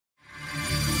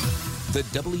The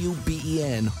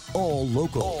WBEN All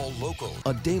Local. All Local.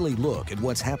 A daily look at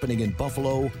what's happening in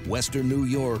Buffalo, Western New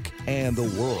York, and the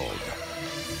world.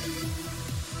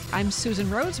 I'm Susan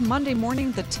Rhodes. Monday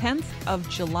morning, the 10th of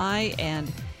July,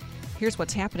 and here's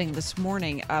what's happening this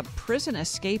morning. A prison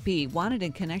escapee wanted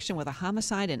in connection with a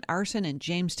homicide and arson in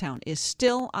Jamestown is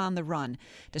still on the run,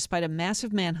 despite a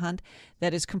massive manhunt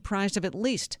that is comprised of at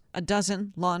least a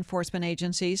dozen law enforcement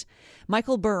agencies.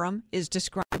 Michael Burham is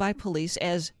described by police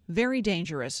as very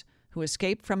dangerous, who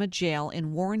escaped from a jail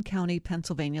in Warren County,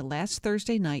 Pennsylvania last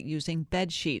Thursday night using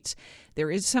bed sheets. There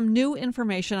is some new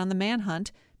information on the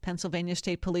manhunt. Pennsylvania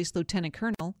State Police Lieutenant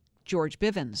Colonel George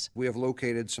Bivens. We have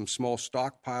located some small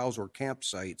stockpiles or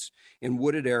campsites in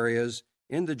wooded areas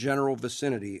in the general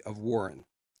vicinity of Warren.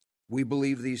 We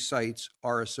believe these sites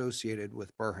are associated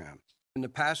with Burham. In the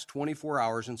past 24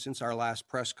 hours and since our last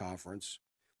press conference,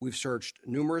 we've searched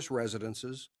numerous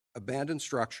residences, abandoned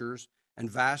structures,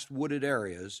 and vast wooded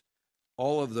areas,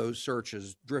 all of those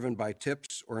searches driven by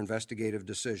tips or investigative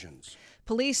decisions.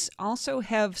 Police also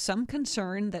have some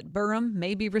concern that Burham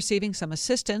may be receiving some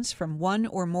assistance from one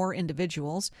or more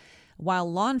individuals.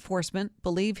 While law enforcement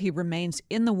believe he remains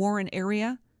in the Warren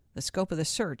area, the scope of the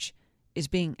search is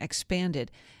being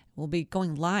expanded. We'll be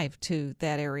going live to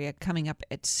that area coming up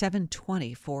at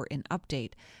 7:20 for an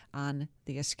update on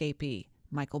the escapee,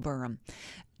 Michael Burham.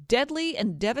 Deadly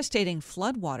and devastating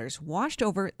floodwaters washed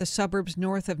over the suburbs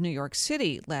north of New York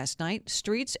City last night.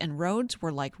 Streets and roads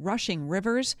were like rushing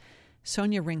rivers.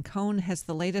 Sonia Rincon has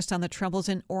the latest on the troubles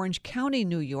in Orange County,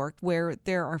 New York, where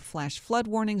there are flash flood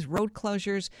warnings, road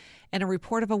closures, and a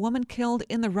report of a woman killed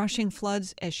in the rushing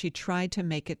floods as she tried to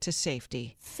make it to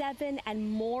safety. 7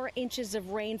 and more inches of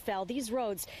rain fell. These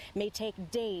roads may take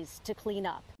days to clean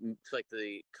up. It's like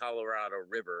the Colorado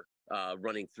River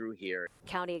running through here.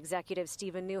 County Executive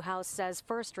Stephen Newhouse says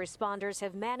first responders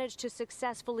have managed to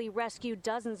successfully rescue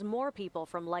dozens more people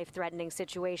from life-threatening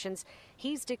situations.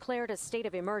 He's declared a state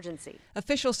of emergency.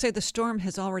 Officials say the storm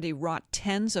has already wrought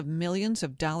tens of millions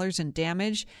of dollars in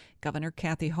damage. Governor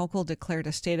Kathy Hochul declared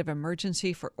a state of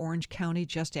emergency for Orange County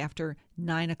just after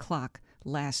 9 o'clock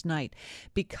last night.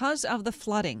 Because of the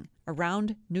flooding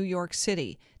around New York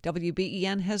City,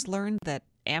 WBEN has learned that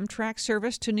Amtrak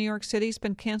service to New York City has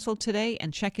been canceled today,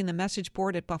 and checking the message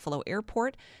board at Buffalo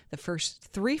Airport, the first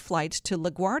 3 flights to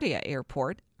LaGuardia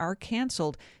Airport are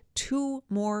canceled. 2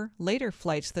 more later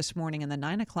flights this morning in the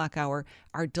 9 o'clock hour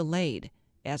are delayed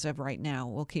as of right now.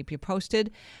 We'll keep you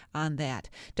posted on that.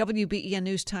 WBEN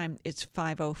News Time, it's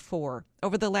 5:04.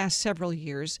 Over the last several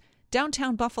years,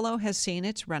 downtown Buffalo has seen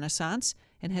its renaissance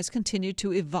and has continued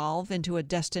to evolve into a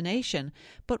destination.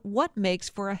 But what makes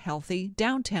for a healthy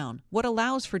downtown? What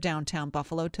allows for downtown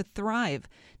Buffalo to thrive?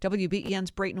 WBEN's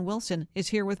Brayton Wilson is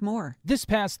here with more. This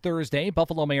past Thursday,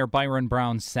 Buffalo Mayor Byron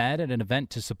Brown said at an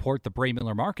event to support the Bray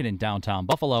Miller Market in downtown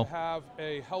Buffalo, To have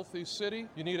a healthy city,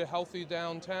 you need a healthy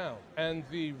downtown. And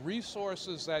the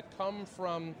resources that come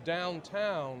from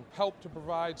downtown help to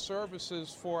provide services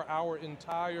for our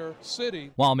entire city.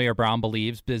 While Mayor Brown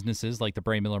believes businesses like the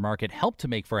Bray Miller Market help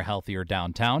to make for a healthier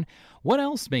downtown, what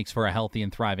else makes for a healthy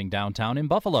and thriving downtown in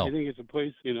Buffalo? I think it's a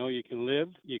place, you can live,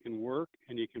 you can work,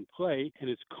 and you can play, and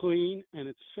it's clean and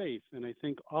it's safe. And I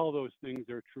think all those things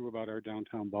are true about our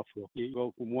downtown Buffalo. You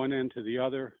go from one end to the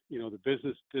other, the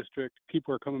business district,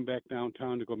 people are coming back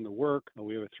downtown to go to work.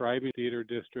 We have a thriving theater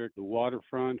district, the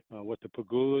waterfront, what the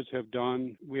Pagulas have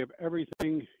done. We have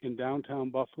everything in downtown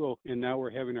Buffalo, and now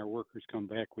we're having our workers come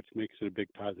back, which makes it a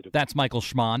big positive. That's Michael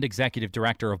Schmond, Executive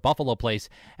Director of Buffalo Place.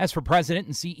 As for President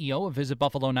and CEO of Visit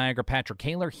Buffalo Niagara, Patrick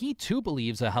Kaler, he too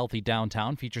believes a healthy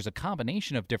downtown features a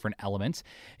combination of different elements.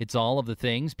 It's all of the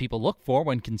things people look for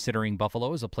when considering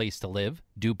Buffalo as a place to live,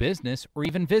 do business, or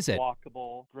even visit.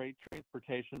 Walkable, great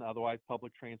transportation, otherwise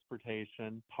public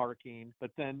transportation, parking,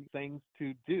 but then things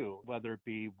to do, whether it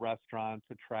be restaurants,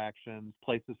 attractions,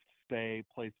 places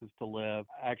places to live.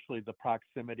 Actually, the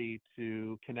proximity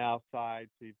to canal side,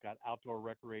 so you've got outdoor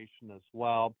recreation as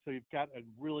well. So you've got a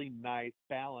really nice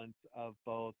balance of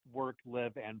both work,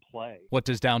 live, and play. What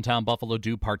does downtown Buffalo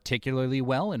do particularly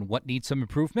well, and what needs some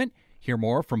improvement? Hear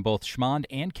more from both Schmond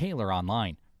and Kaler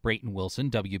online. Brayton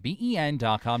Wilson,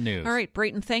 WBEN.com News. All right,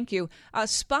 Brayton, thank you. A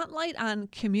spotlight on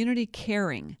community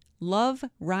caring. Love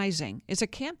Rising is a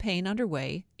campaign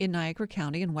underway in Niagara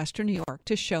County in Western New York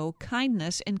to show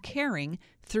kindness and caring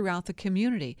throughout the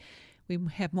community. We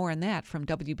have more on that from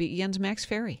WBEN's Max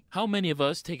Ferry. How many of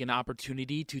us take an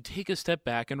opportunity to take a step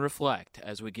back and reflect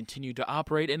as we continue to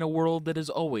operate in a world that is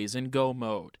always in go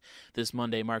mode? This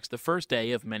Monday marks the first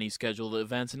day of many scheduled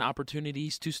events and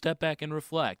opportunities to step back and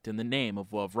reflect in the name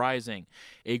of Love Rising,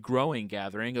 a growing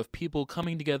gathering of people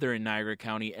coming together in Niagara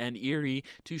County and Erie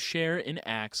to share in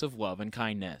acts of love and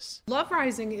kindness. Love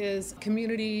Rising is a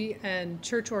community and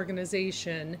church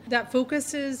organization that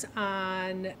focuses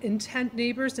on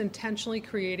neighbors intentionally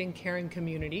creating caring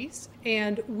communities.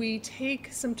 And we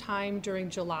take some time during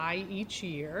July each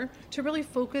year to really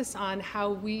focus on how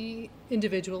we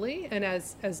individually and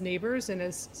as neighbors and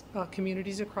as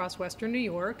communities across Western New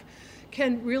York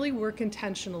can really work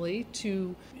intentionally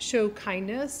to show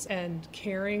kindness and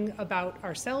caring about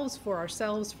ourselves, for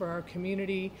our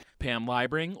community. Pam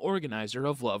Liebring, organizer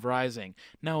of Love Rising.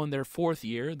 Now in their fourth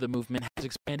year, the movement has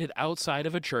expanded outside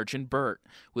of a church in Burt,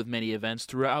 with many events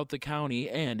throughout the county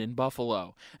and in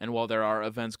Buffalo. And while there are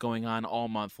events going on all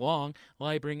month long,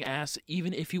 Liebring asks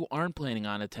even if you aren't planning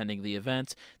on attending the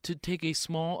events, to take a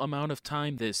small amount of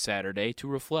time this Saturday to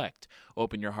reflect.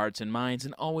 Open your hearts and minds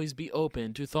and always be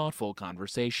open to thoughtful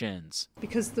conversations.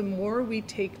 Because the more we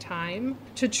take time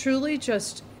to truly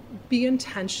just be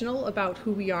intentional about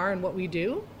who we are and what we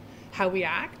do, how we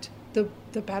act, the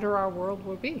better our world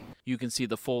will be. You can see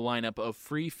the full lineup of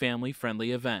free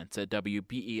family-friendly events at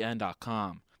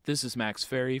WBEN.com. This is Max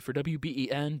Ferry for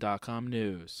WBEN.com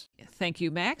News. Thank you,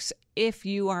 Max. If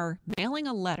you are mailing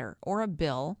a letter or a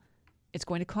bill, it's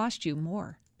going to cost you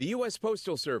more. The U.S.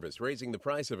 Postal Service raising the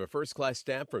price of a first-class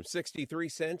stamp from 63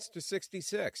 cents to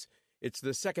 66. It's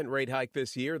the second rate hike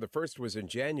this year. The first was in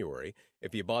January.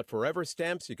 If you bought forever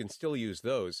stamps, you can still use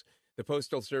those. The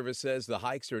Postal Service says the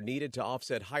hikes are needed to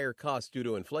offset higher costs due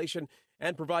to inflation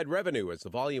and provide revenue as the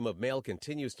volume of mail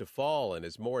continues to fall and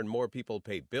as more and more people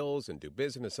pay bills and do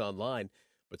business online.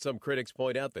 But some critics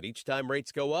point out that each time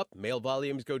rates go up, mail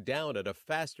volumes go down at a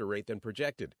faster rate than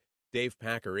projected. Dave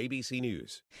Packer, ABC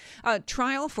News. A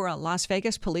trial for a Las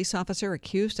Vegas police officer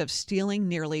accused of stealing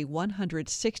nearly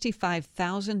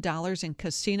 $165,000 in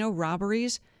casino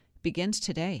robberies begins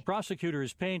today.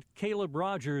 Prosecutors paint Caleb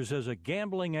Rogers as a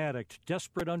gambling addict,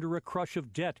 desperate under a crush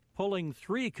of debt, pulling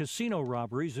 3 casino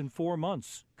robberies in 4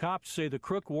 months. Cops say the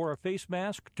crook wore a face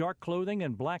mask, dark clothing,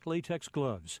 and black latex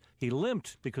gloves. He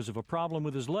limped because of a problem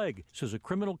with his leg, says a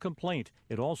criminal complaint.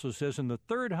 It also says in the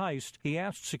third heist, he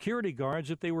asked security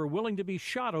guards if they were willing to be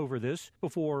shot over this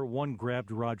before one grabbed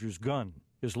Rogers' gun.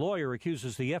 His lawyer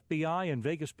accuses the FBI and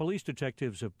Vegas police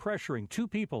detectives of pressuring 2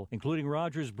 people, including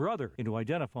Rogers' brother, into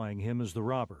identifying him as the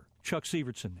robber. Chuck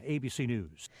Severson, ABC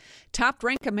News.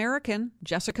 Top-ranked American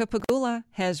Jessica Pegula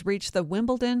has reached the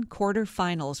Wimbledon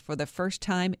quarterfinals for the first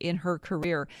time in her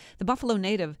career. The Buffalo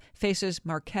native faces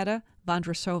Marketa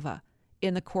Vondrasova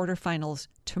in the quarterfinals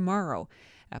tomorrow.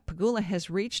 Pegula has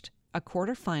reached a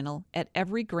quarterfinal at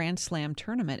every Grand Slam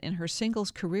tournament in her singles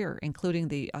career, including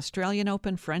the Australian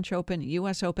Open, French Open,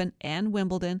 U.S. Open, and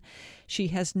Wimbledon. She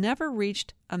has never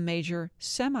reached a major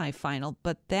semifinal,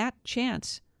 but that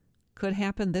chance could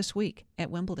happen this week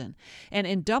at Wimbledon. And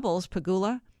in doubles,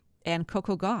 Pegula and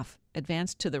Coco Gauff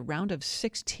advanced to the round of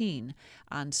 16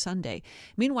 on Sunday.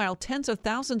 Meanwhile, tens of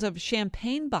thousands of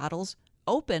champagne bottles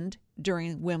opened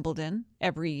during Wimbledon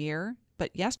every year,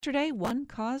 but yesterday one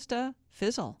caused a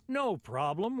fizzle. No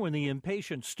problem when the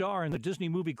impatient star in the Disney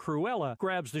movie Cruella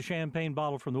grabs the champagne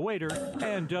bottle from the waiter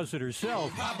and does it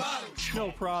herself. No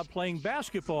prob playing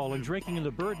basketball and drinking in the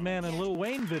Birdman and Lil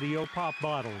Wayne video pop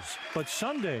bottles. But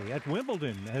Sunday at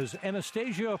Wimbledon, as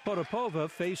Anastasia Potapova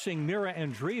facing Mira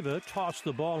Andreeva tossed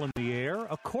the ball in the air,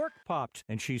 a cork popped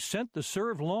and she sent the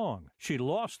serve long. She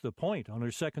lost the point on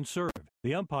her second serve.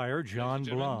 The umpire, John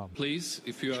Blom. Please,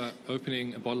 if you are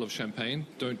opening a bottle of champagne,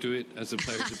 don't do it as a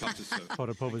player is about to serve.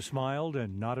 Potapova smiled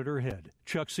and nodded her head.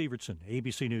 Chuck Severson,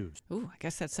 ABC News. Ooh, I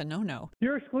guess that's a no-no.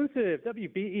 Your exclusive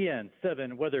WBEN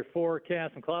 7 weather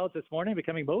forecast. Some clouds this morning,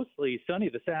 becoming mostly sunny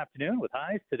this afternoon with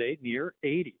highs today near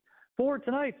 80. For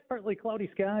tonight, partly cloudy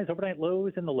skies, overnight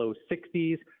lows in the low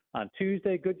 60s. On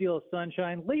Tuesday, good deal of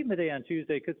sunshine. Late in the day on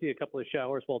Tuesday, could see a couple of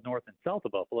showers while north and south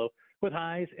of Buffalo with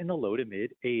highs in the low to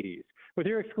mid 80s. With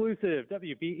your exclusive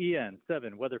WBEN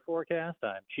 7 weather forecast,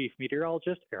 I'm Chief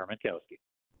Meteorologist Aaron Minkowski.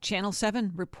 Channel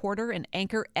 7 reporter and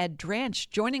anchor Ed Drantch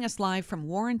joining us live from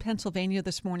Warren, Pennsylvania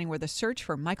this morning, where the search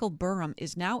for Michael Burham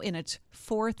is now in its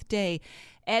 4th day.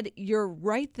 Ed, you're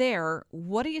right there.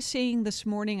 What are you seeing this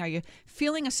morning? Are you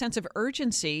feeling a sense of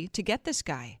urgency to get this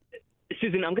guy?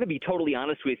 Susan, I'm going to be totally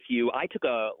honest with you. I took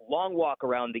a long walk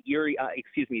around the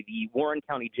the Warren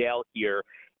County Jail here,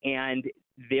 and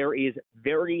there is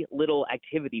very little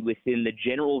activity within the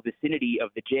general vicinity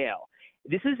of the jail.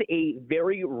 This is a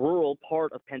very rural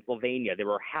part of Pennsylvania.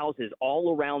 There are houses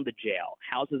all around the jail,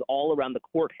 houses all around the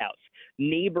courthouse,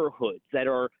 neighborhoods that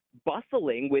are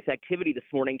bustling with activity this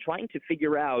morning, trying to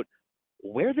figure out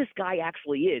where this guy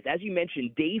actually is. As you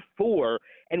mentioned, day 4,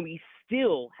 and we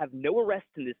still have no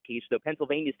arrests in this case, though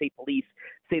Pennsylvania State Police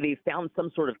say they found some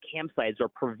sort of campsites or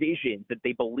provisions that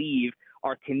they believe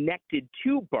are connected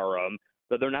to Burham,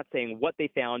 though they're not saying what they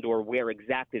found or where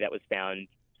exactly that was found,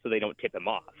 so they don't tip him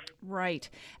off. Right.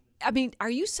 I mean,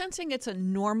 are you sensing it's a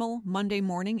normal Monday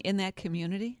morning in that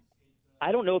community?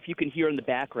 I don't know if you can hear in the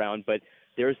background, but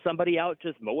there's somebody out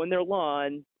just mowing their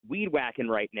lawn, weed whacking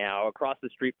right now across the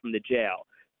street from the jail.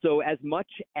 So as much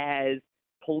as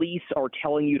police are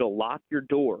telling you to lock your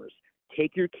doors,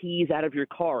 take your keys out of your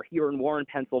car here in Warren,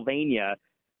 Pennsylvania,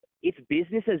 it's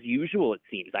business as usual, it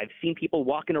seems. I've seen people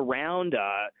walking around.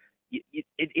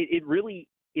 It really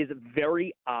is a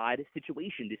very odd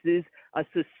situation. This is a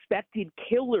suspected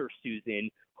killer, Susan,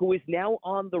 who is now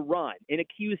on the run, an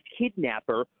accused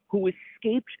kidnapper who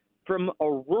escaped from a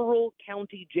rural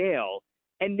county jail.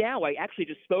 And now I actually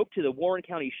just spoke to the Warren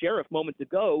County Sheriff moments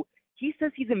ago. He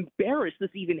says he's embarrassed this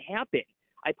even happened.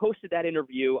 I posted that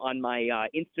interview on my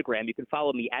Instagram. You can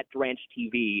follow me at Drantch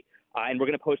TV, and we're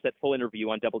going to post that full interview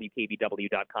on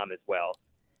WKBW.com as well.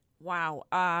 Wow.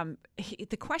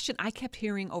 The question I kept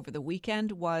hearing over the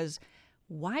weekend was,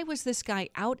 why was this guy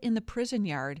out in the prison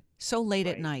yard so late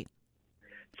at night?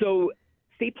 So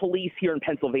state police here in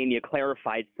Pennsylvania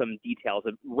clarified some details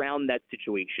around that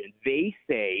situation. They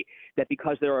say that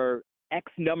because there are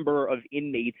X number of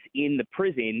inmates in the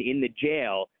prison, in the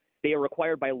jail, they are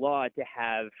required by law to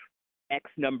have X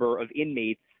number of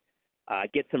inmates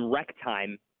get some rec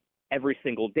time every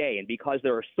single day. And because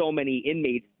there are so many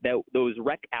inmates, that those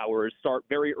rec hours start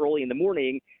very early in the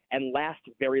morning and last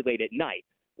very late at night.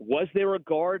 Was there a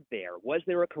guard there? Was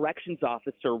there a corrections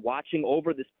officer watching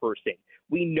over this person?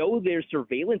 We know there's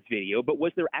surveillance video, but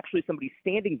was there actually somebody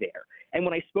standing there? And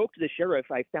when I spoke to the sheriff,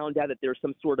 I found out that there's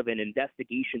some sort of an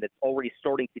investigation that's already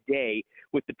starting today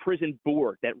with the prison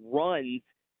board that runs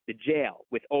the jail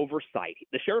with oversight.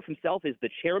 The sheriff himself is the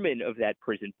chairman of that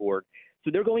prison board.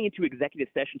 So they're going into executive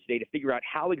session today to figure out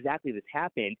how exactly this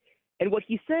happened. And what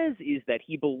he says is that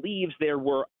he believes there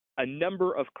were a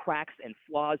number of cracks and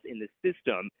flaws in the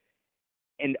system.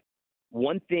 And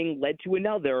one thing led to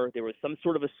another. There was some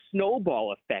sort of a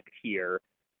snowball effect here,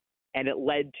 and it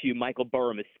led to Michael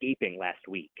Burham escaping last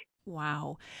week.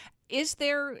 Wow. Is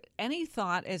there any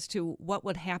thought as to what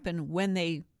would happen when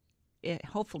they,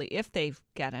 hopefully if they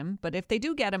get him, but if they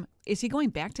do get him, is he going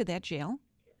back to that jail?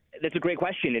 That's a great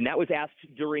question, and that was asked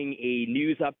during a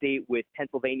news update with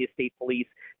Pennsylvania State Police.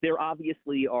 There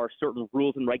obviously are certain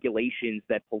rules and regulations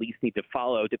that police need to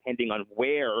follow depending on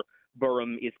where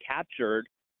Burham is captured.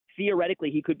 Theoretically,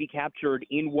 he could be captured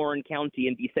in Warren County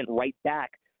and be sent right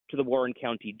back to the Warren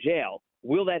County jail.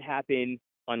 Will that happen?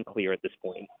 Unclear at this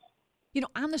point. You know,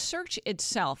 on the search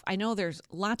itself, I know there's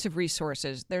lots of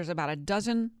resources. There's about a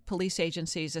dozen police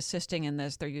agencies assisting in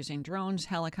this. They're using drones,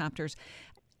 helicopters.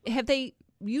 Have they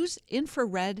used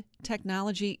infrared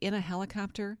technology in a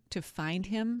helicopter to find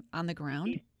him on the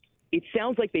ground? It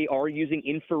sounds like they are using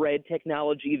infrared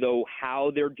technology, though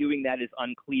how they're doing that is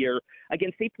unclear. Again,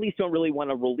 state police don't really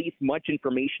want to release much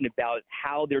information about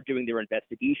how they're doing their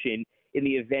investigation in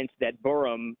the event that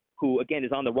Burham, who again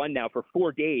is on the run now for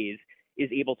 4 days, is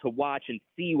able to watch and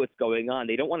see what's going on.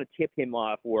 They don't want to tip him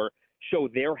off or show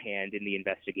their hand in the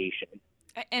investigation.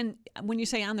 And when you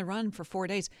say on the run for 4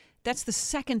 days, that's the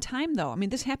second time, though. I mean,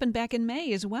 this happened back in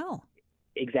May as well.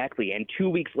 Exactly. And 2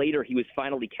 weeks later, he was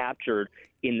finally captured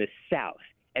in the South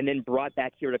and then brought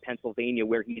back here to Pennsylvania,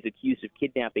 where he's accused of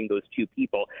kidnapping those two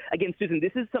people. Again, Susan,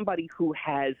 this is somebody who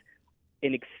has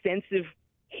an extensive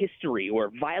history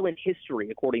or violent history,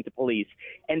 according to police.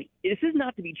 And this is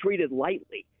not to be treated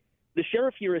lightly. The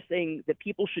sheriff here is saying that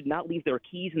people should not leave their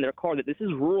keys in their car, that this is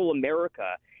rural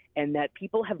America, and that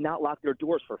people have not locked their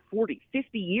doors for 40,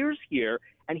 50 years here.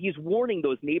 And he's warning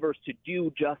those neighbors to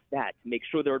do just that, to make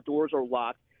sure their doors are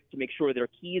locked, to make sure their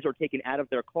keys are taken out of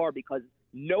their car, because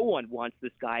no one wants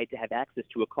this guy to have access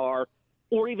to a car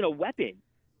or even a weapon,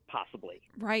 possibly.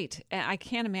 Right. I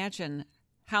can't imagine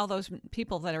how those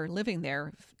people that are living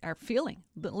there are feeling,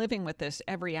 living with this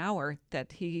every hour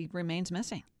that he remains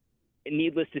missing.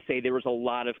 Needless to say, there is a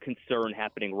lot of concern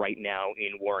happening right now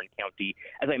in Warren County.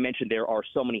 As I mentioned, there are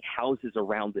so many houses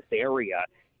around this area.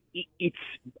 It's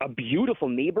a beautiful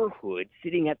neighborhood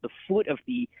sitting at the foot of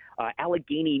the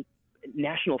Allegheny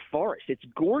National Forest. It's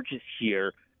gorgeous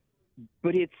here,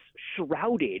 but it's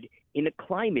shrouded in a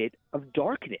climate of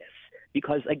darkness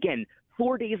because, again,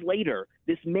 4 days later,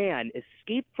 this man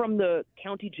escaped from the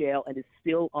county jail and is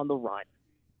still on the run.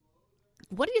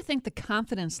 What do you think the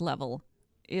confidence level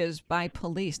is by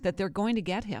police that they're going to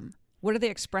get him? What are they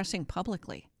expressing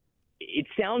publicly? It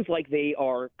sounds like they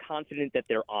are confident that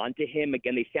they're on to him.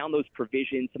 Again, they found those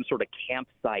provisions, some sort of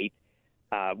campsite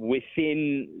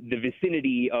within the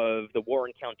vicinity of the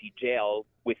Warren County Jail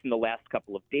within the last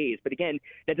couple of days. But again,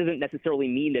 that doesn't necessarily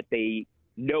mean that they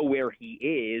know where he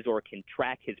is or can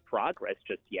track his progress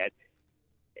just yet.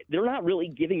 They're not really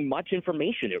giving much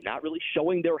information. They're not really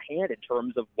showing their hand in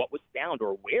terms of what was found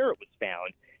or where it was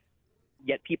found.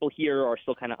 Yet people here are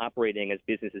still kind of operating as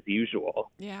business as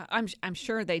usual. Yeah, I'm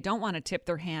sure they don't want to tip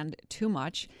their hand too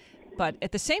much. But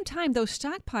at the same time, those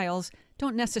stockpiles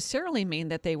don't necessarily mean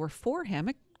that they were for him.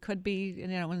 It could be,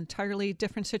 an entirely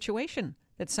different situation,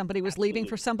 that somebody was leaving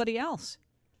for somebody else.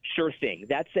 Sure thing.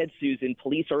 That said, Susan,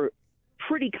 police are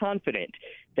pretty confident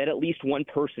that at least one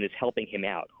person is helping him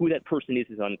out. Who that person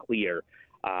is unclear.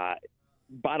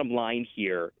 Bottom line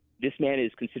here, this man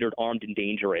is considered armed and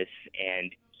dangerous,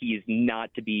 and he is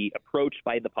not to be approached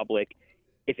by the public.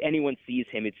 If anyone sees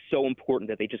him, it's so important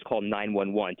that they just call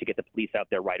 911 to get the police out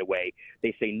there right away.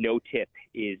 They say no tip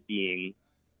is being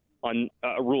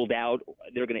ruled out.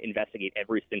 They're going to investigate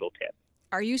every single tip.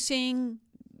 Are you seeing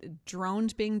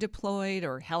drones being deployed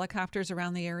or helicopters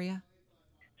around the area?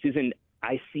 Susan,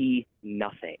 I see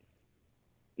nothing.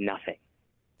 Nothing.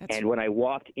 And when I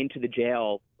walked into the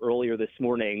jail earlier this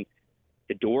morning,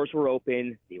 the doors were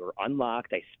open. They were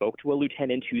unlocked. I spoke to a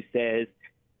lieutenant who says,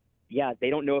 yeah, they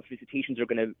don't know if visitations are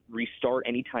going to restart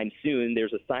anytime soon.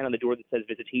 There's a sign on the door that says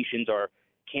visitations are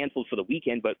canceled for the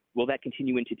weekend, but will that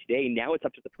continue into today? Now it's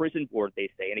up to the prison board, they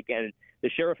say. And again, the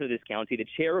sheriff of this county, the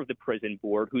chair of the prison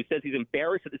board, who says he's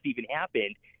embarrassed that this even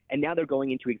happened, and now they're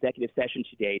going into executive session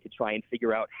today to try and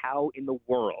figure out how in the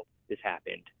world this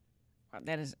happened.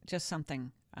 That is just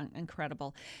something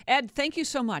incredible. Ed, thank you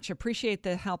so much. Appreciate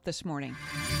the help this morning.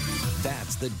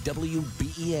 That's the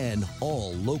WBEN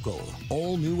All Local.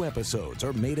 All new episodes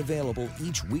are made available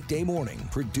each weekday morning,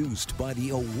 produced by the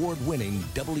award-winning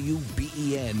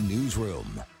WBEN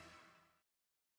Newsroom.